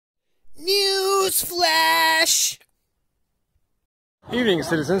Newsflash! Evening,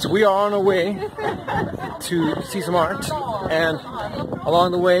 citizens. We are on our way to see some art, and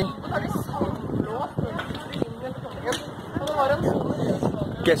along the way,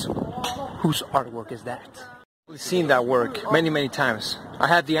 guess whose artwork is that? We've seen that work many times. I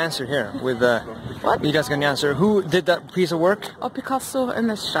had the answer here with what? You guys got the answer. Who did that piece of work? Picasso and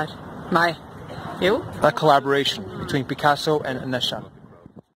Nesjar. Nej. Jo. A collaboration between Picasso and Nesjar.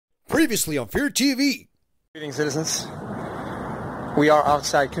 Previously on Feart TV. Greetings, citizens. We are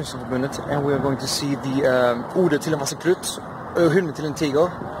outside Kunstnerforbundet, and we are going to see the ordet till en vaskelklut, hymne till en tiger.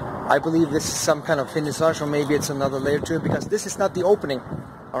 I believe this is some kind of finissage, or maybe it's another layer to it, because this is not the opening.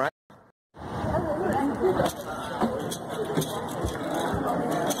 All right.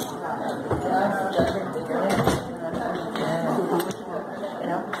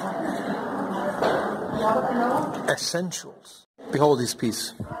 Essentials. Behold this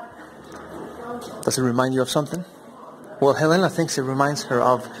piece. Does it remind you of something? Well, Helena thinks it reminds her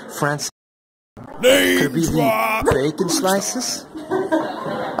of France. Could it be the bacon slices?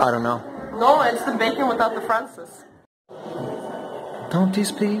 I don't know. No, it's the bacon without the Francis. Don't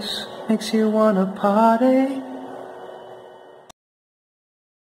these please makes you wanna party?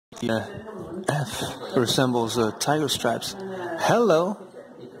 The F resembles tiger stripes. Hello.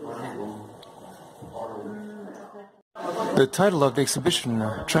 The title of the exhibition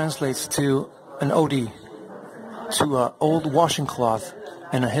translates to an ode to an old washing cloth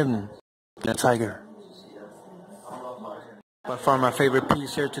and a hymn, a tiger. By far my favorite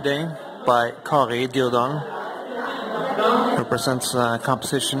piece here today, by Kari, Dyrdal, represents a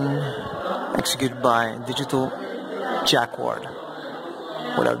composition executed by digital jacquard.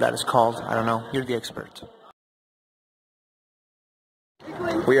 Whatever that is called, I don't know. You're the expert.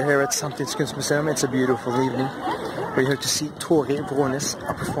 We are here at Samtidskunst Museum. It's a beautiful evening. We're here to see Tori Wrånes,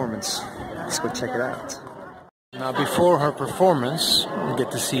 a performance. Let's go check it out. Now, before her performance, we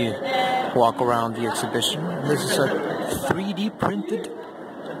get to see walk around the exhibition. This is a 3D printed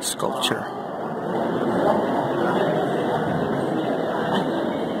sculpture.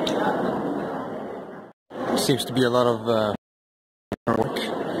 Seems to be a lot of work.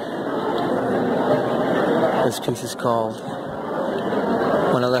 This piece is called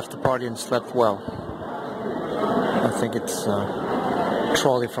When I Left the Party and Slept Well. I think it's a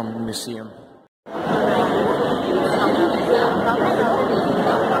trolley from the museum.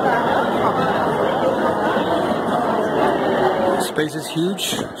 The space is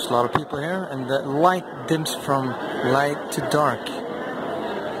huge, there's a lot of people here, and the light dims from light to dark.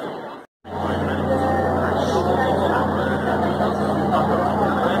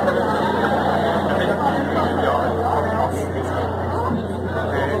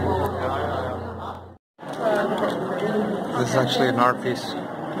 This is actually an art piece.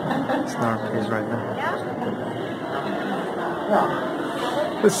 It's an art piece right now.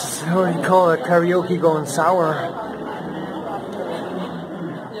 This is what you call a karaoke going sour.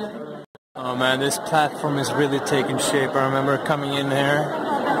 Oh man, this platform is really taking shape. I remember coming in here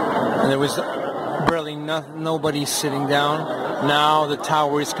and there was barely nobody sitting down. Now the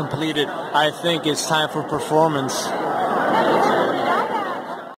tower is completed. I think it's time for performance.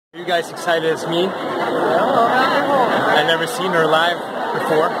 Are you guys excited as me? I've never seen her live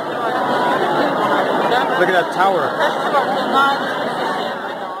before. Look at that tower.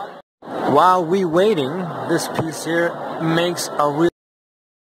 While we waiting, this piece here makes a real...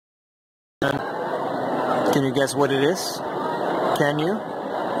 Can you guess what it is? Can you?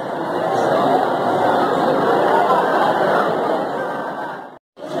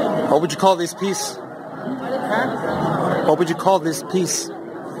 What would you call this piece? What would you call this piece?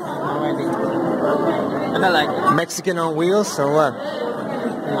 And I like it. Mexican on wheels or what?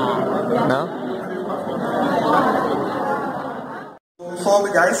 No? For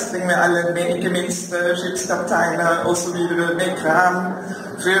begeistring med alle, ikke minst skibskapteiner og så videre, med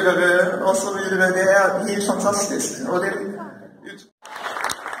kranførere og så videre. Det er helt fantastisk. Og det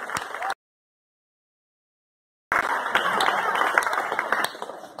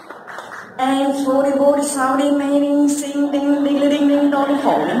And 40 Saudi meaning sing ding ding ding ding dong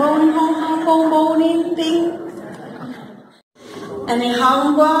phone mon hong hong mon ding. And in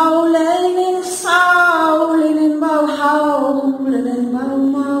hong bao lay in sao in bao how in bao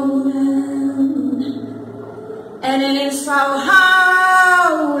moan. And in sao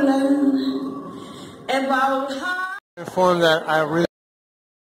howling about how. A form that I really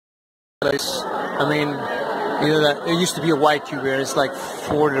like. I mean, you know that it used to be a white cube here. It's like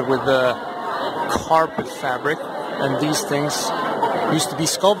forwarded with the carpet fabric, and these things used to be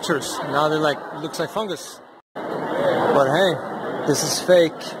sculptures. Now they're like, looks like fungus. But hey, this is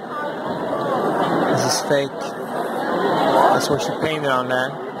fake. This is fake. That's what she painted on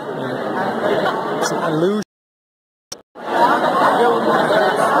that. It's an illusion. That's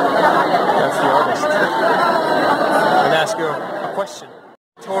the artist. I'll ask you a question.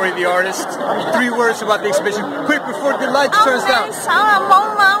 Tori, the artist, 3 words about the exhibition. Quick, before the light turns down.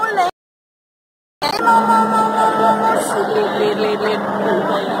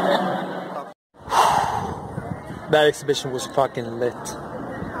 That exhibition was fucking lit.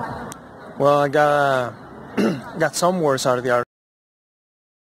 Well, I got some words out of the art.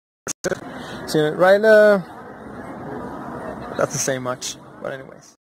 So, right, doesn't say much, but anyways.